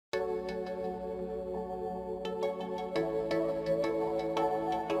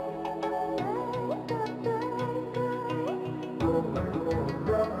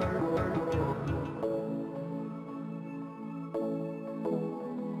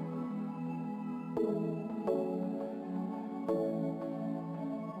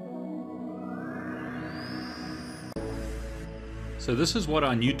So this is what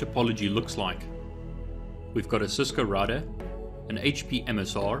our new topology looks like. We've got a Cisco router, an HP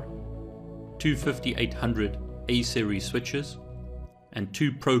MSR, two 5800 A-series switches, and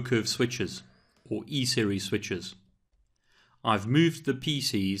two ProCurve switches, or E-series switches. I've moved the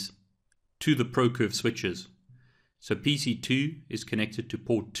PCs to the ProCurve switches. So PC2 is connected to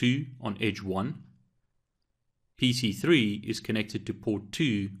port 2 on edge 1. PC3 is connected to port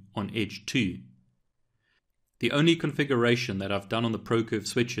 2 on edge 2. The only configuration that I've done on the ProCurve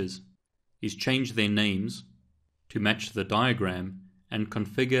switches is change their names to match the diagram and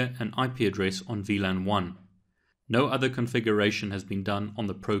configure an IP address on VLAN 1. No other configuration has been done on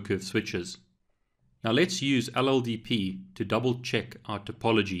the ProCurve switches. Now let's use LLDP to double check our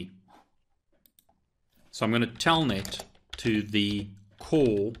topology. So I'm going to telnet to the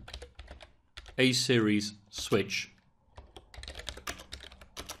core A-series switch.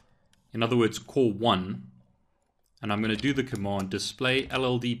 In other words, core 1. And I'm going to do the command display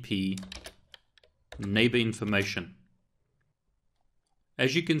LLDP neighbor information.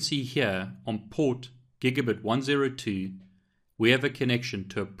 As you can see here on port gigabit 102, we have a connection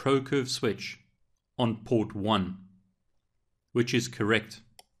to a ProCurve switch on port 1, which is correct.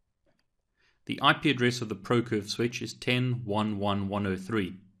 The IP address of the ProCurve switch is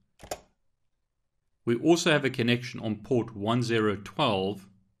 10.1.1.103. We also have a connection on port 1012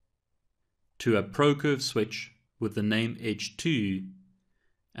 to a ProCurve switch with the name edge 2,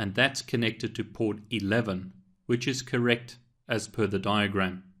 and that's connected to port 11, which is correct as per the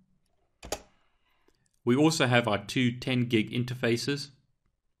diagram. We also have our two 10 gig interfaces,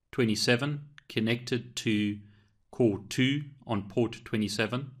 27 connected to core 2 on port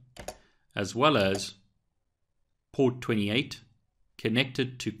 27, as well as port 28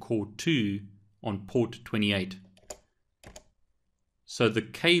 connected to core 2 on port 28. So the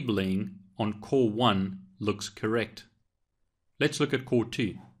cabling on core 1 looks correct. Let's look at core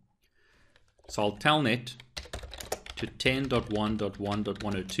 2. So I'll telnet to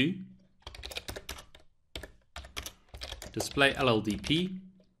 10.1.1.102, display LLDP,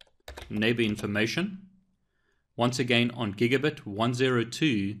 neighbor information. Once again on gigabit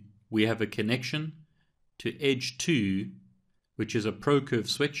 102, we have a connection to edge 2, which is a ProCurve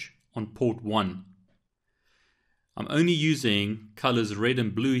switch on port 1. I'm only using colors red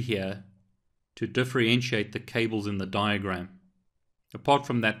and blue here to differentiate the cables in the diagram. Apart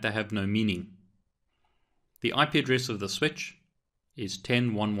from that, they have no meaning. The IP address of the switch is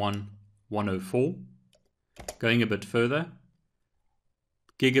 10.1.1.104. Going a bit further,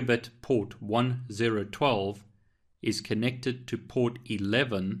 gigabit port 1012 is connected to port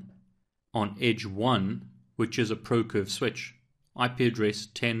 11 on edge 1, which is a ProCurve switch, IP address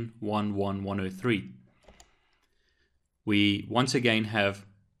 10.1.1.103. We once again have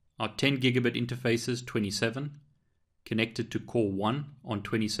our 10 gigabit interfaces 27 connected to core 1 on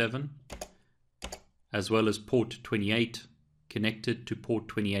 27, as well as port 28 connected to port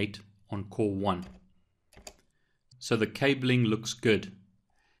 28 on core 1. So the cabling looks good.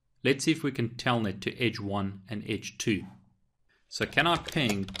 Let's see if we can telnet to edge 1 and edge 2. So can I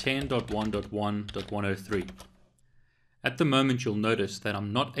ping 10.1.1.103? At the moment you'll notice that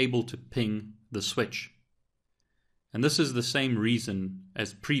I'm not able to ping the switch. And this is the same reason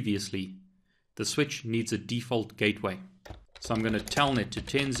as previously. The switch needs a default gateway. So I'm going to telnet to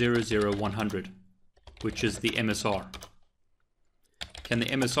 10.0.0.100, which is the MSR. Can the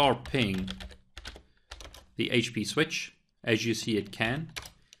MSR ping the HP switch? As you see, it can.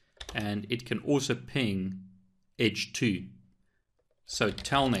 And it can also ping edge 2. So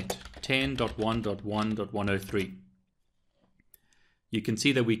telnet 10.1.1.103. You can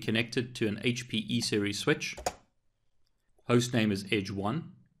see that we connected to an HPE series switch. Host name is edge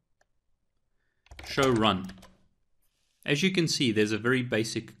 1. Show run. As you can see, there's a very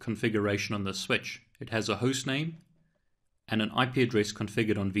basic configuration on the switch. It has a host name and an IP address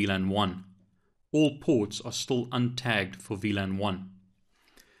configured on VLAN 1. All ports are still untagged for VLAN 1.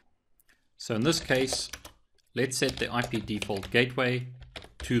 So in this case, let's set the IP default gateway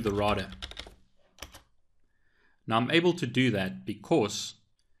to the router. Now I'm able to do that because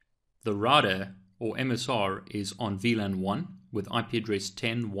the router or MSR is on VLAN 1 with IP address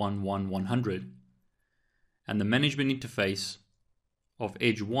 10.1.1.100, and the management interface of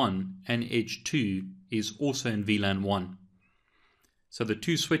edge 1 and edge 2 is also in VLAN 1. So the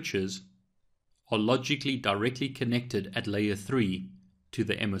two switches are logically directly connected at layer 3 to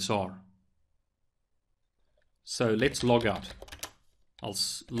the MSR. So let's log out. I'll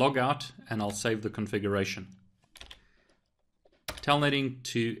log out and I'll save the configuration. Telnetting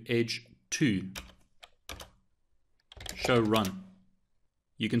to edge 2. Show run.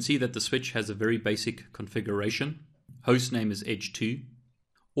 You can see that the switch has a very basic configuration. host name is H2,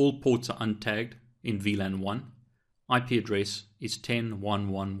 all ports are untagged in VLAN 1, IP address is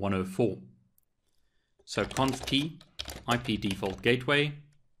 10.1.1.104. So conft IP default gateway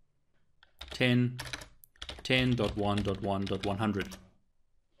 10.1.1.100.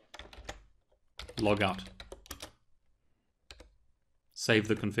 Log out. Save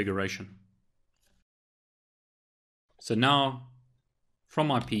the configuration. So now, from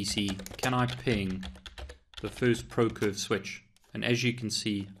my PC, can I ping the first ProCurve switch? And as you can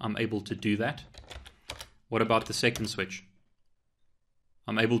see, I'm able to do that. What about the second switch?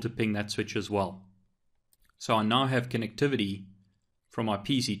 I'm able to ping that switch as well. So I now have connectivity from my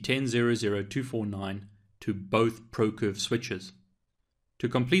PC 10.0.0.249 to both ProCurve switches. To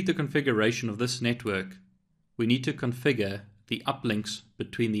complete the configuration of this network, we need to configure the uplinks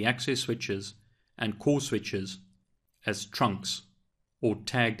between the access switches and core switches as trunks or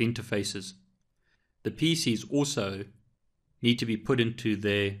tagged interfaces. The PCs also need to be put into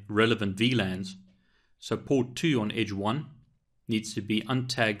their relevant VLANs, so port 2 on edge 1 needs to be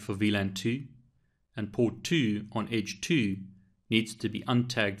untagged for VLAN 2, and port 2 on edge 2 needs to be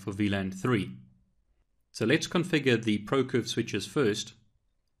untagged for VLAN 3. So let's configure the ProCurve switches first,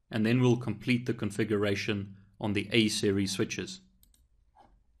 and then we'll complete the configuration on the A series switches.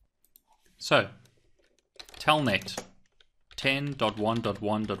 So, telnet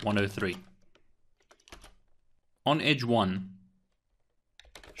 10.1.1.103. On edge 1,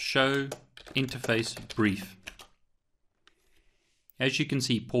 show interface brief. As you can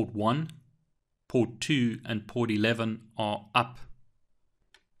see, port 1, port 2 and port 11 are up.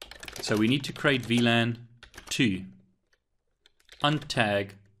 So we need to create VLAN 2,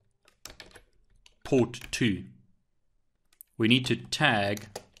 untag port 2. We need to tag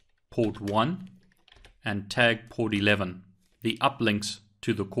port 1 and tag port 11, the uplinks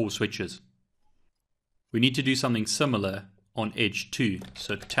to the core switches. We need to do something similar on edge 2.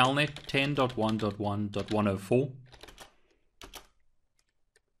 So telnet 10.1.1.104.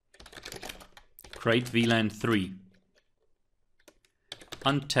 Create VLAN 3.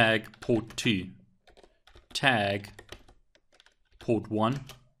 Untag port 2. Tag port 1.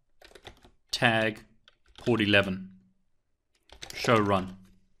 Tag port 11. Show run.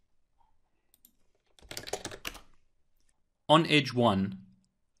 On edge 1,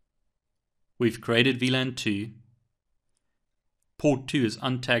 we've created VLAN 2. Port 2 is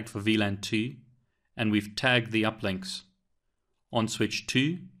untagged for VLAN 2, and we've tagged the uplinks. On switch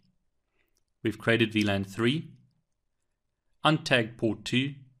 2, we've created VLAN 3, untagged port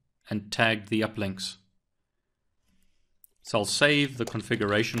 2, and tagged the uplinks. So I'll save the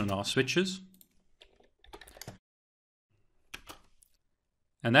configuration on our switches.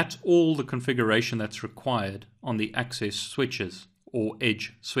 And that's all the configuration that's required on the access switches or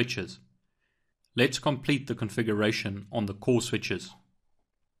edge switches. Let's complete the configuration on the core switches.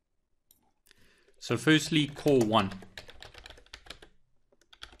 So firstly, core 1.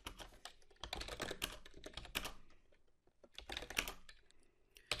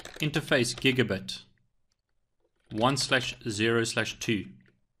 Interface gigabit 1/0/2.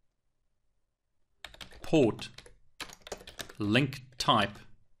 Port link type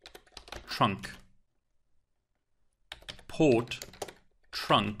trunk. Port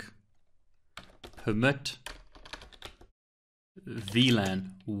trunk permit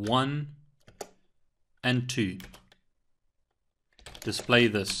VLAN 1 and 2. Display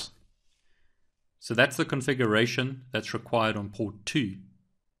this. So that's the configuration that's required on port 2.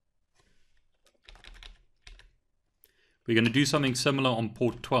 We're going to do something similar on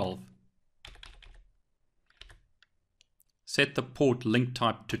port 12. Set the port link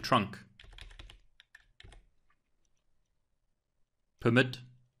type to trunk. Permit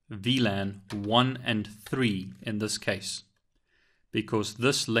VLAN 1 and 3 in this case, because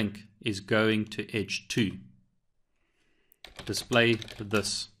this link is going to edge 2. Display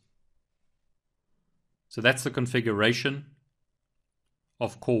this. So that's the configuration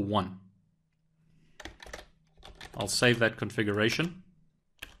of core 1. I'll save that configuration.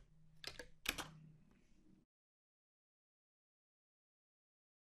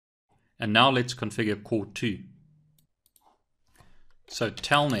 And now let's configure core 2. So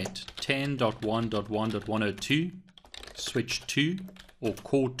telnet 10.1.1.102, switch 2 or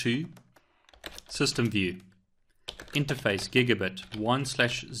core 2, system view, interface gigabit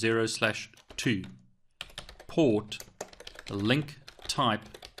 1/0/2, port link type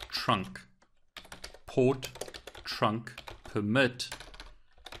trunk, port trunk permit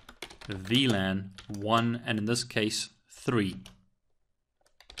VLAN 1 and in this case 3.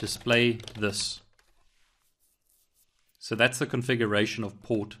 Display this. So that's the configuration of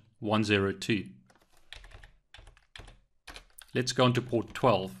port 102. Let's go into port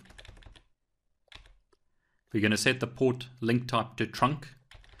 12. We're going to set the port link type to trunk,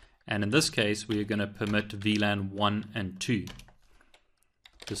 and in this case we are going to permit VLAN 1 and 2.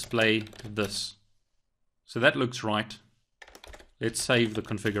 Display this. So that looks right. Let's save the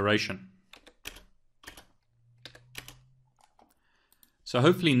configuration. So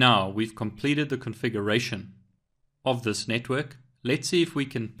hopefully now we've completed the configuration of this network. Let's see if we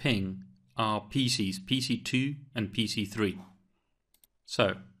can ping our PCs, PC2 and PC3.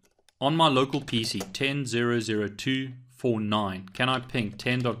 So on my local PC 10.0.0.2.4.9, can I ping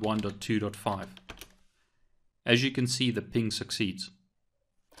 10.1.2.5? As you can see, the ping succeeds.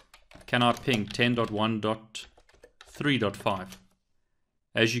 Can I ping 10.1.3.5?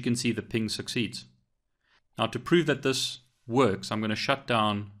 As you can see, the ping succeeds. Now to prove that this works, I'm going to shut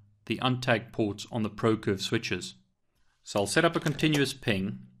down the untagged ports on the ProCurve switches. So I'll set up a continuous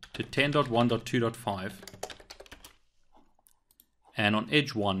ping to 10.1.2.5, and on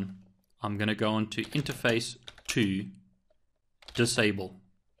edge 1 I'm going to go on to interface 2, disable.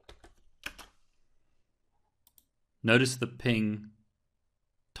 Notice the ping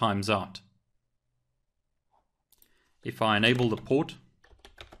times out. If I enable the port,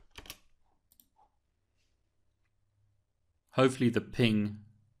 hopefully the ping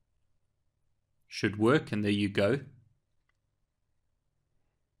should work, and there you go.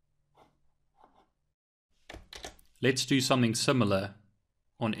 Let's do something similar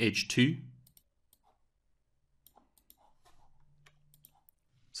on edge 2.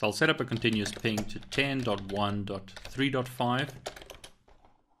 So I'll set up a continuous ping to 10.1.3.5.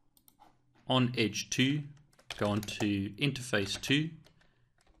 On edge 2, go on to interface 2,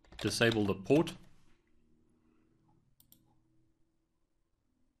 disable the port.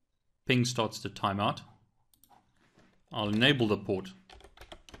 Ping starts to time out. I'll enable the port.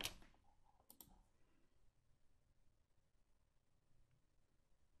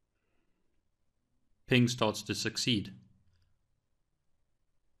 Ping starts to succeed.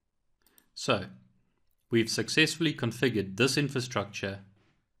 So, we've successfully configured this infrastructure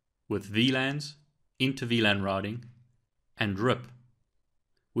with VLANs, inter-VLAN routing, and RIP.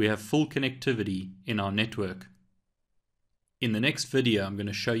 We have full connectivity in our network. In the next video, I'm going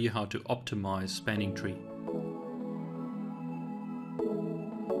to show you how to optimize spanning tree.